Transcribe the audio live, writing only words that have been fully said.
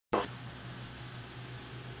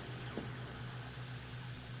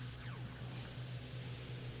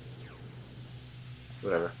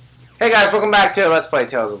whatever. Hey guys, welcome back to Let's Play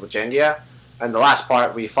Tales of Legendia. And the last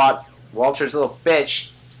part, we fought Walter's little bitch.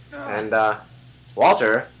 And,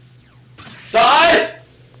 Walter... Die!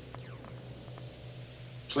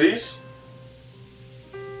 Please?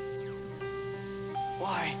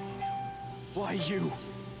 Why? Why you?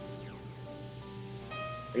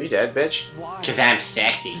 Are you dead, bitch? Why 'Cause I'm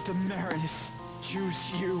sexy. did the Marinus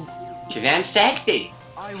choose you? 'Cause I'm sexy.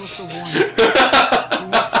 I was the one who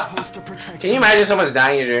was supposed to protect Can you imagine someone's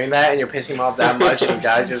dying, you're doing that, and you're pissing him off that much, and he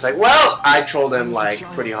dies, you're just like, well, I trolled him, like,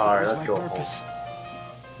 pretty hard, let's go home.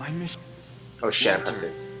 My mission. Oh shit, I pressed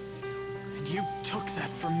it. And you took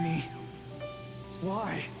that from me.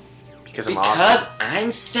 Why? Because I'm awesome.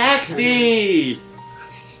 I'm sexy!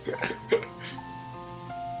 You're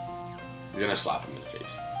gonna slap him in the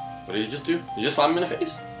face. What did you just do? You just slap him in the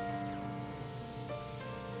face?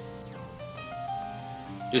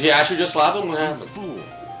 Did he actually just slap him? What happened? Fool.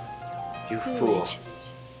 You fool.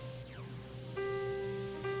 I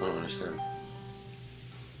don't understand.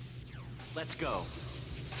 Let's go.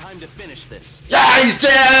 It's time to finish this. Yeah, he's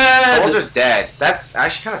dead! So Walter's dead. That's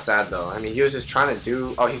actually kind of sad, though. I mean, he was just trying to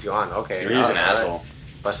do... Oh, he's gone. Okay. He was an asshole.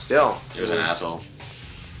 But still. He was an asshole.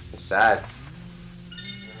 It's sad.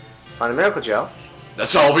 Find a miracle gel.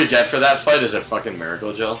 That's all we get for that fight is a fucking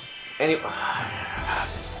miracle gel. Any...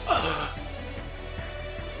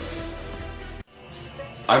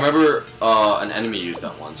 I remember an enemy used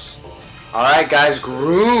that once. Alright, guys.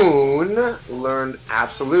 Groon learned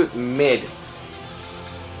absolute mid.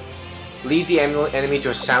 Lead the enemy to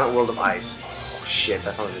a silent world of ice. Oh, shit.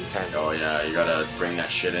 That sounds intense. Oh yeah, you gotta bring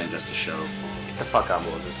that shit in just to show. Get the fuck out,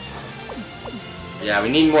 Moses. Yeah, we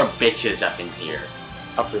need more bitches up in here.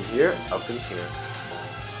 Up in here, up in here.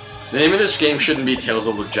 The name of this game shouldn't be Tales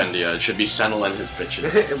of Legendia, it should be Senel and his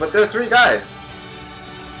bitches. But there are 3 guys.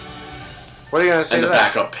 What are you gonna say And to the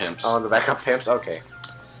that? backup pimps. Oh, the backup pimps? Okay.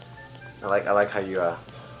 I like how you,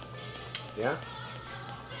 yeah?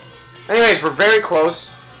 Anyways, we're very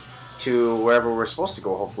close to wherever we're supposed to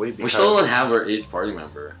go, hopefully, because... We still don't have our 8th party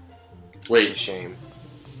member. It's a Wait. shame.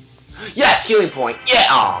 Yes! Healing point! Yeah!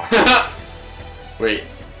 Aw. Wait.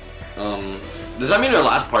 Does that mean our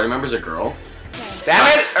last party member's a girl? Damn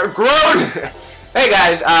it! Grown! Hey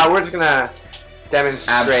guys, we're just gonna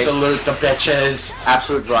demonstrate... Absolute the bitches.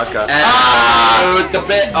 Absolute vodka. Absolute the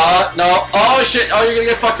bit. Oh, no. Oh, shit. Oh, you're gonna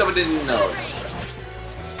get fucked up. I didn't know.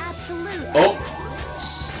 Absolute. Oh.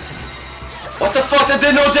 What the fuck? That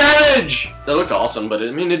did no damage! That looked awesome, but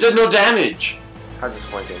I mean, it did no damage. How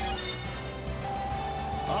disappointing.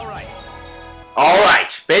 All right.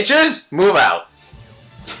 Alright, bitches, move out.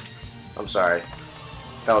 I'm sorry.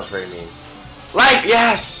 That was very mean. Like,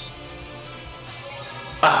 yes!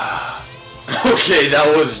 Okay, that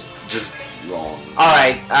was just wrong.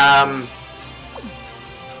 Alright, I'm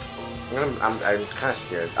kind of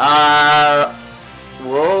scared.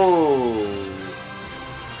 Whoa.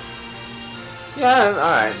 Yeah,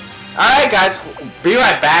 alright. Alright, guys, be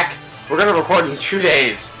right back. We're gonna record in 2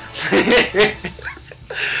 days.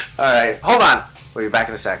 Alright, hold on. We'll be back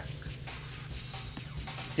in a sec.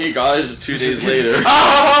 Hey guys, 2 days later.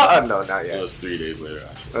 Oh, no, not yet. It was 3 days later,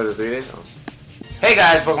 actually. Was it 3 days? Oh. Hey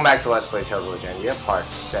guys, welcome back to Let's Play Tales of Legendia, part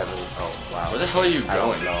 7. Oh, wow. Where the hell are you I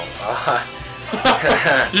don't going? know.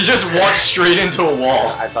 You just walked straight into a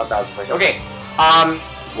wall. I thought that was the place. Okay,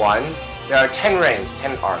 1. There are 10 rings,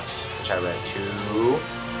 10 arcs, which I read. 2.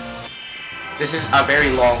 This is a very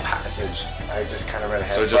long passage. I just kind of read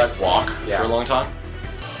ahead. So just walk yeah. for a long time?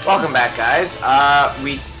 Welcome back, guys.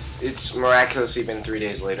 It's miraculously been 3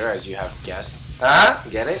 days later, as you have guessed.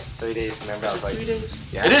 Get it? 3 days, remember? I was like... 3 days?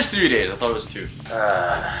 Yeah. It is 3 days. I thought it was 2.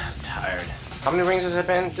 Tired. How many rings has it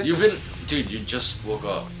been? Dude, you just woke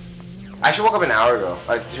up. I actually woke up an hour ago.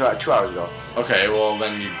 Like, 2 hours ago. Okay, well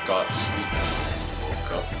then you got sleep.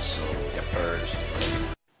 Woke up, so... Get first.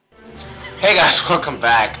 Hey guys, welcome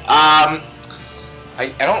back. I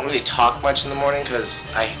don't really talk much in the morning, because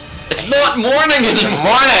It's not morning It's anymore!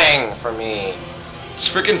 morning for me. It's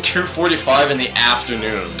freaking 2:45 in the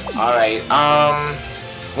afternoon. Alright,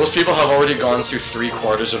 Most people have already gone through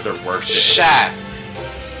 3/4 of their workday. Shat.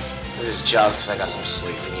 I'm just jealous because I got some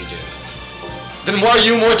sleep and you did. Then why are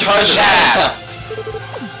you more tired than Shat.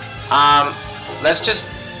 I Let's just...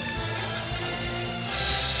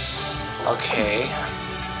 Okay.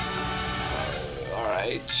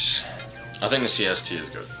 Alright. I think the CST is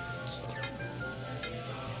good. So.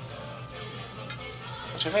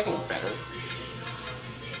 Which if I think better.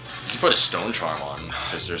 You can put a stone charm on,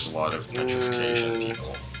 because there's a lot of petrification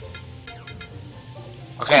people.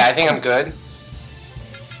 Okay, I think I'm good.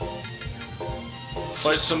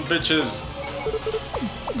 Fight some bitches!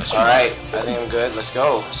 Alright, I think I'm good. Let's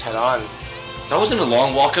go. Let's head on. That wasn't a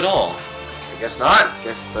long walk at all. I guess not.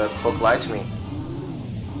 Guess the book lied to me.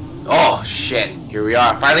 Oh shit! Here we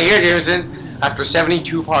are. Finally here, Jameson. After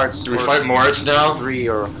 72 parts. Do we fight Moritz now? 3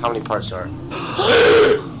 or how many parts are?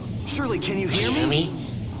 Shirley, can you hear Hear me? me?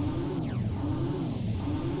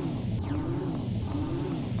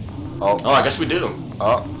 Oh. Oh, I guess we do.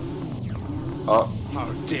 Oh. Oh.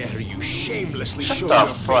 How dare you shamelessly Shut show the your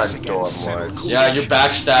face front door, against Senna Moritz. Coolidge. Yeah, you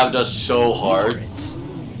backstabbed us so hard.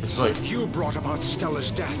 It's like, You brought about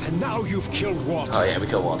Stella's death, and now you've killed Walter. Oh yeah, we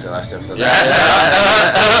killed Walter last episode. yeah.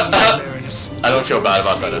 I don't feel bad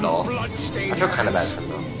about that at all. I feel kind of bad for him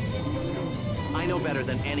though. I know better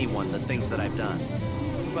than anyone the things that I've done.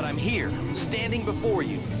 But I'm here, standing before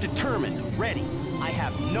you, determined, ready. I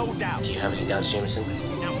have no doubt. Do you have any doubts, Jameson?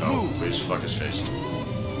 Now No, move. please fuck his face.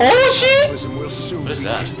 Oh shit! What is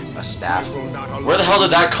that? A staff? Where the hell did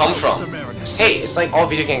that come from? Hey, it's like all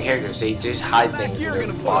video game characters. They just hide things in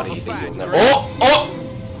their body that you'll never. Oh! Oh!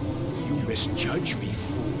 You misjudge me,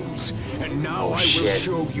 fools. And now Oh, I will shit.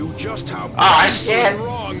 show you just how shit.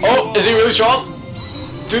 wrong you Oh! Is he are. really strong?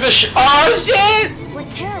 Do the shit! Oh shit! What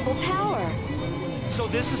terrible power. So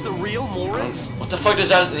this is the real Moritz? What the fuck does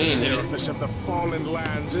that mean? The office of the Fallen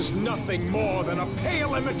Lands is nothing more than a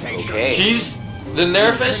pale imitation. Okay. He's the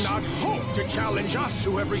Nerfus? Cannot hope to challenge us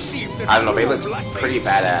who have received the I don't know, they true look blessings. pretty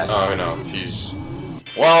badass. Oh no, he's.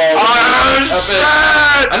 Well, Oh, epic.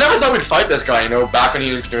 I never thought we'd fight this guy. You know, back when he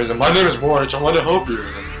introduced him. My name is Moritz. I want to help you.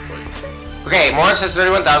 And it's like, Okay, Moritz has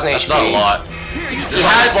 31,000 HP. that's not a lot. This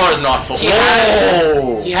has- bar is not full. he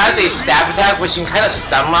Whoa! He has a stab attack which can kind of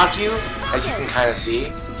stun lock you, as you can kind of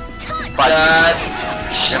see. But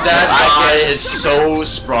That guy is so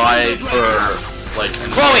spry for like.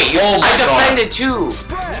 Chloe, oh my I god! defended too.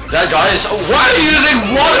 That guy is. Why are you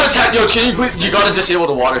using water attack? Yo, can you please? You gotta disable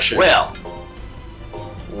the water shit. Well,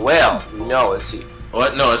 no. Let's see.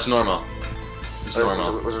 What? No, it's normal. It's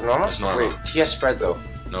normal. Was it normal? It's normal. Wait, he has spread though.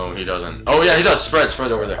 No, he doesn't. Oh yeah, he does. Spread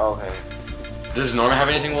over there. Okay. Does Norma have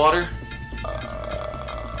anything water?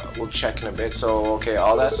 We'll check in a bit. So okay,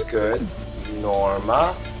 all that's good.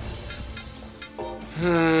 Norma.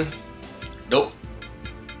 Nope.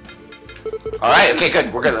 All right. Okay,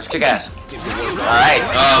 good. We're good. Let's kick ass. All right.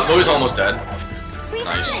 Chloe's almost dead.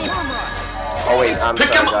 Nice. Oh wait, I'm Pick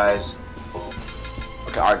sorry, him up. guys.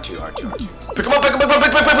 Okay, R2. Pick him up, pick him up, oh!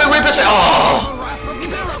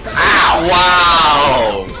 Ow,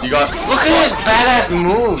 wow! You got... Look at his badass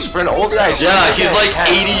moves for an old guy. Yeah, he's like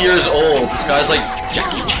 80 years old. This guy's like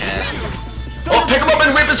Jackie Chan. Oh, pick him up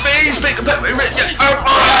and whip his face!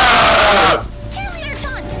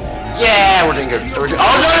 Yeah, we're doing good. Oh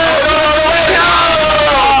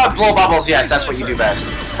no! Blow bubbles. Yes, that's what you do best.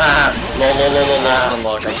 Lol,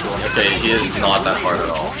 unlock. Okay, he is not that hard at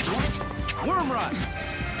all.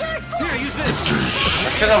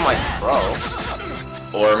 Because I'm like, bro.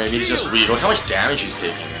 Or maybe he's just weak. Look how much damage he's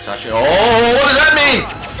taking. It's actually... Oh, what does that mean?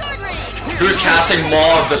 Who's casting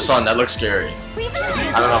Maw of the Sun? That looks scary.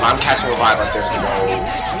 I don't know. If I'm casting revive like there's no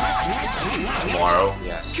Tomorrow.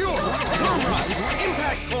 yes.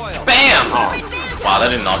 Impact foil. Bam! Oh. Wow, that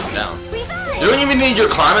didn't knock him down. You don't even need your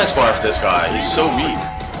climax bar for this guy. He's so weak.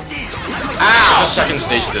 There's a second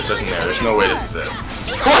stage to this, isn't there? There's no way this is it.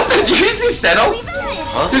 What? Did you see Senno?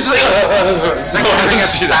 Huh? He's like, it's like having a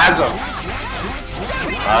spasm.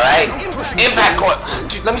 Alright. Impact coil.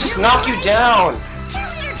 Dude, let me just knock you down.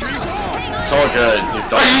 It's all good. He's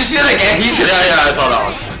done. Oh, did you see that again? Yeah, I saw that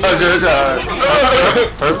one.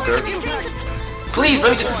 Please,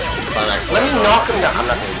 let me just... Climax Let me bar. knock him down. I'm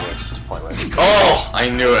not gonna do this. It's pointless. Oh, I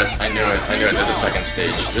knew it. There's a second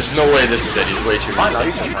stage. There's no way this is it. He's way too Fine, I'll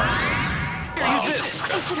weak. use it.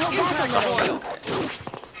 I should hold back a little.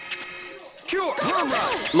 Cure.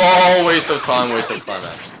 Lol, waste of time, waste of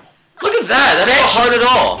climax. Look at that. That's not hard at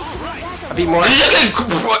all. I'll be more... Did you just get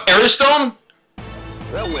Airstone?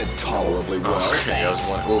 That went tolerably well. Okay, that was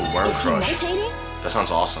one. Ooh, Worm Crush. Meditating? That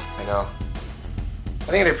sounds awesome. I know. I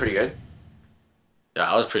think they're pretty good. Yeah,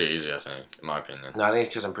 that was pretty easy, I think, in my opinion. No, I think it's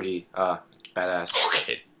because I'm pretty, badass.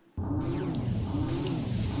 Okay.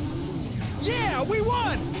 Yeah, we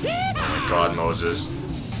won! Oh my god, Moses.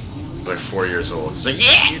 Like 4 years old. He's like,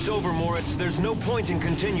 yeah! It's over, Moritz. There's no point in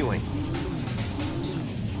continuing.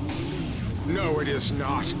 No, it is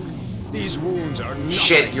not. These wounds are nothing.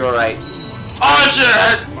 Shit, you're right. Oh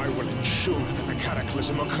shit! I will ensure that the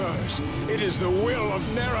cataclysm occurs. It is the will of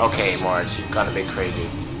Nera. Okay, Moritz, you've gone a bit crazy.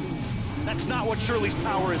 That's not what Shirley's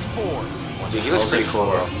power is for. Dude, he looks pretty cool,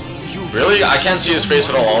 though. Really? I can't see his face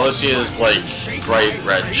at all. All I see is, like, bright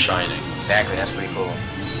red shining. Exactly, that's pretty cool.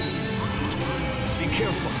 Be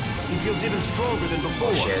careful. He feels even stronger than before.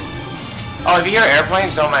 Oh, shit. Oh, if you hear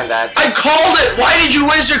airplanes, don't mind that. I called it! Why did you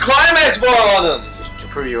waste your climax bar on him? To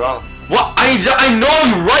prove you wrong. What? I know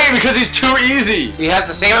I'm right because he's too easy. He has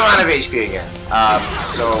the same amount of HP again.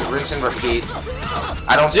 So rinse and repeat.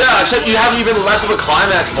 I don't see. Yeah, except you have even less of a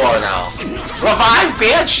climax bar now. Revive,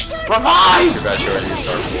 bitch! Revive! Too bad you already used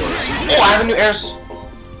Dark Force. Oh, I have a new airs.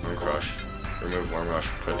 Worm Crush. Remove Worm Rush,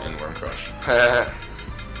 put in Worm Crush.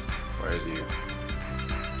 Where is he?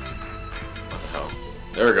 What the hell?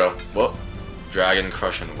 There we go. Whoop. Dragon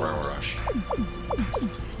Crush and Worm Rush.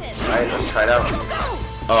 Alright, let's try it out.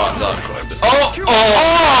 Oh, no, collected. Oh!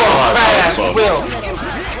 Oh! Badass Will!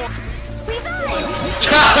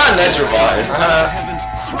 Nice revive.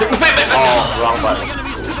 Oh, wrong button.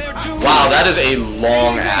 Wow, that is a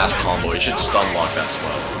long ass combo. You should stun lock that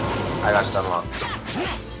slow. I got stun locked.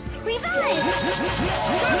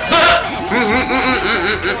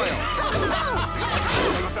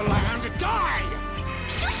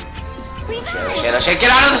 Shit,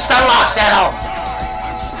 get out of the stun lock, Stano!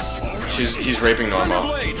 He's raping Norma.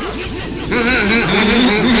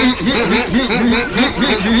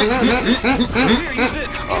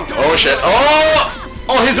 Oh shit. Oh!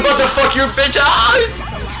 Oh, he's about to fuck your bitch out!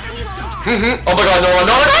 Oh my god, Norma,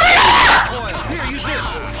 Norma, Norma!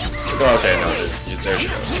 Okay, no, there she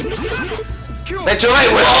goes. That's your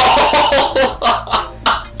light, Will!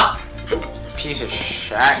 Piece of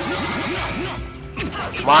shit.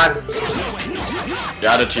 Come on. You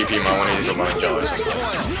had a TP, man, when he's a lemon gel or something.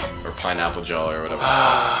 Or pineapple gel or whatever.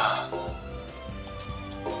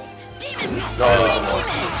 No, there's more.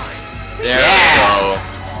 There we go.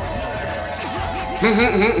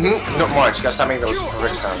 No more, just gotta stop making those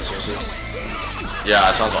horrific sounds, seriously.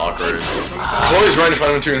 Yeah, it sounds awkward. Chloe's right in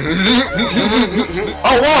front of him too.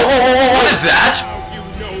 Oh, whoa! What is that?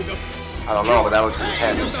 I don't know, but that was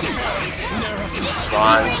intense. Come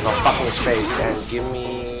on, no fucking his face, and give me...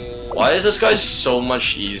 Why is this guy so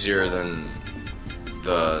much easier than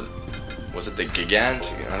the... Was it the Gigant?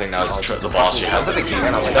 I think that was the boss you had. That was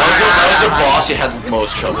the boss you had the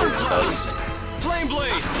most trouble with. That was insane. Flame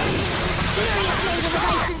Blade!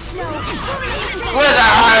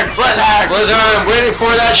 Blizzard! Blizzard! Blizzard, I'm waiting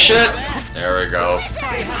for that shit! There we go.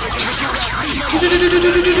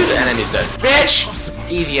 And then he's dead. Bitch!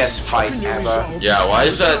 Easiest fight ever. Yeah, why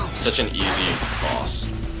is that such an easy boss?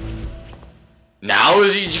 Now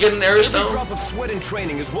is he getting an arrow stone? Every drop of sweat in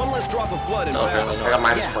training is one less drop of blood in Okay, battle. I got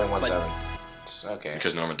minus 0.17. Okay.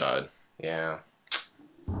 Because Norma died. Yeah.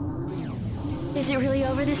 Is it really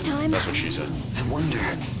over this time? That's what she said. I wonder.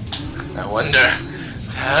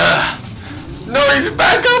 No, he's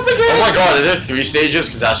back up again! Oh my god, are there 3 stages?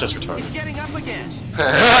 Because that's just retarded. He's getting up again.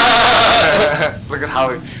 Look at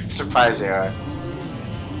how surprised they are.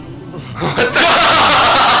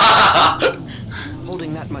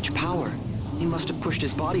 Holding that much power, he must have pushed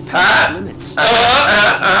his body past its limits.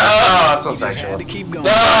 Oh, so Had sexual. to keep going.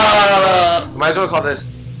 Might as well call this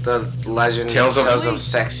the Legend Tales of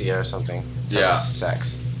Sexy or something. Tales Yeah. of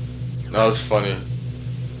Sex. That was funny.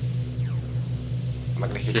 Am I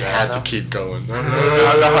gonna kick You your had ass to now? keep going.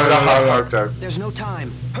 There's no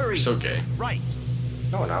time. Hurry. You're so gay. Right.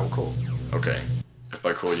 No, I'm cool. Okay. If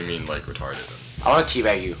by cool you mean like retarded. I want to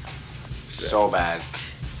teabag you. So bad.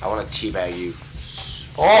 I want to teabag you.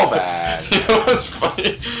 So bad. You know what's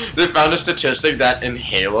funny? They found a statistic that in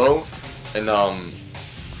Halo, and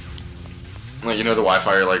like you know the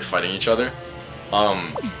Wi-Fi are like fighting each other.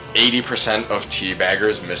 80% of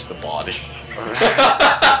teabaggers miss the body.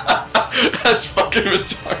 That's fucking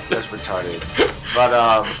retarded. That's retarded. But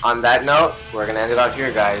on that note, we're gonna end it off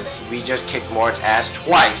here, guys. We just kicked Mort's ass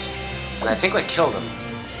twice, and I think we killed him.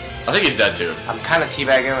 I think he's dead too. I'm kind of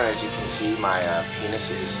teabagging him, and as you can see, my penis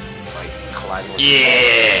is like colliding with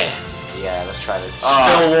Yeah. Yeah, let's try this.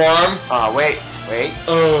 Still warm. Wait.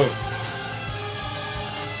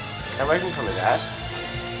 Can I wipe him from his ass?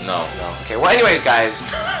 No. No. Okay, well anyways guys,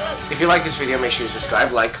 if you like this video, make sure you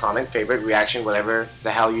subscribe, like, comment, favorite, reaction, whatever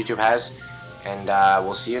the hell YouTube has. And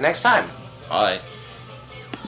we'll see you next time. Bye.